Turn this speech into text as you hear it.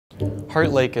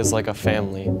Heart Lake is like a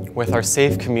family. With our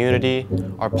safe community,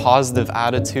 our positive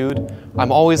attitude,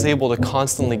 I'm always able to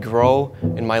constantly grow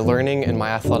in my learning and my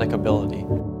athletic ability.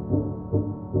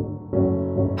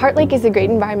 Heart Lake is a great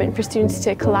environment for students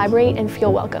to collaborate and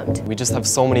feel welcomed. We just have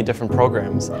so many different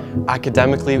programs.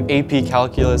 Academically, AP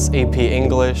Calculus, AP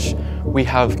English, we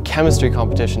have chemistry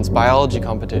competitions, biology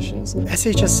competitions.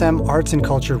 SHSM Arts and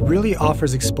Culture really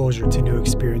offers exposure to new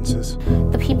experiences.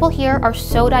 The people here are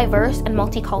so diverse and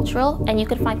multicultural, and you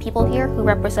can find people here who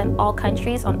represent all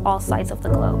countries on all sides of the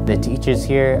globe. The teachers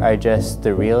here are just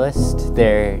the realists.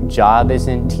 Their job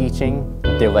isn't teaching,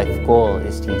 their life goal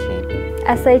is teaching.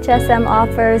 SHSM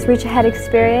offers reach ahead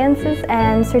experiences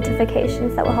and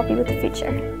certifications that will help you with the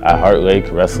future. At Heart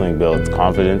Lake, wrestling builds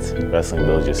confidence, wrestling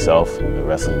builds yourself, and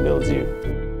wrestling builds you.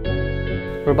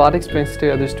 Robotics brings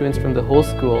together students from the whole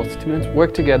school. Students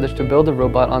work together to build a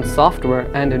robot on software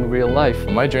and in real life.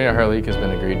 My journey at Heart Lake has been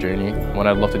a great journey, one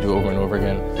I'd love to do over and over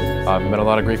again. I've met a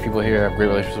lot of great people here, I have great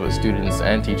relationships with students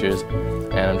and teachers,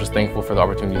 and I'm just thankful for the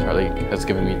opportunities Heart Lake has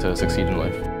given me to succeed in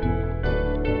life.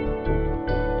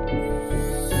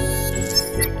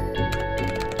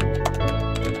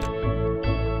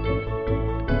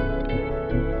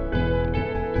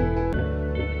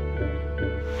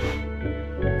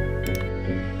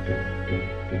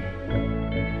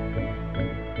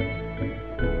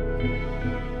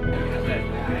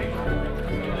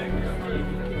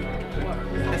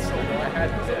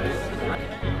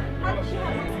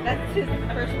 That's his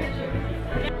first picture.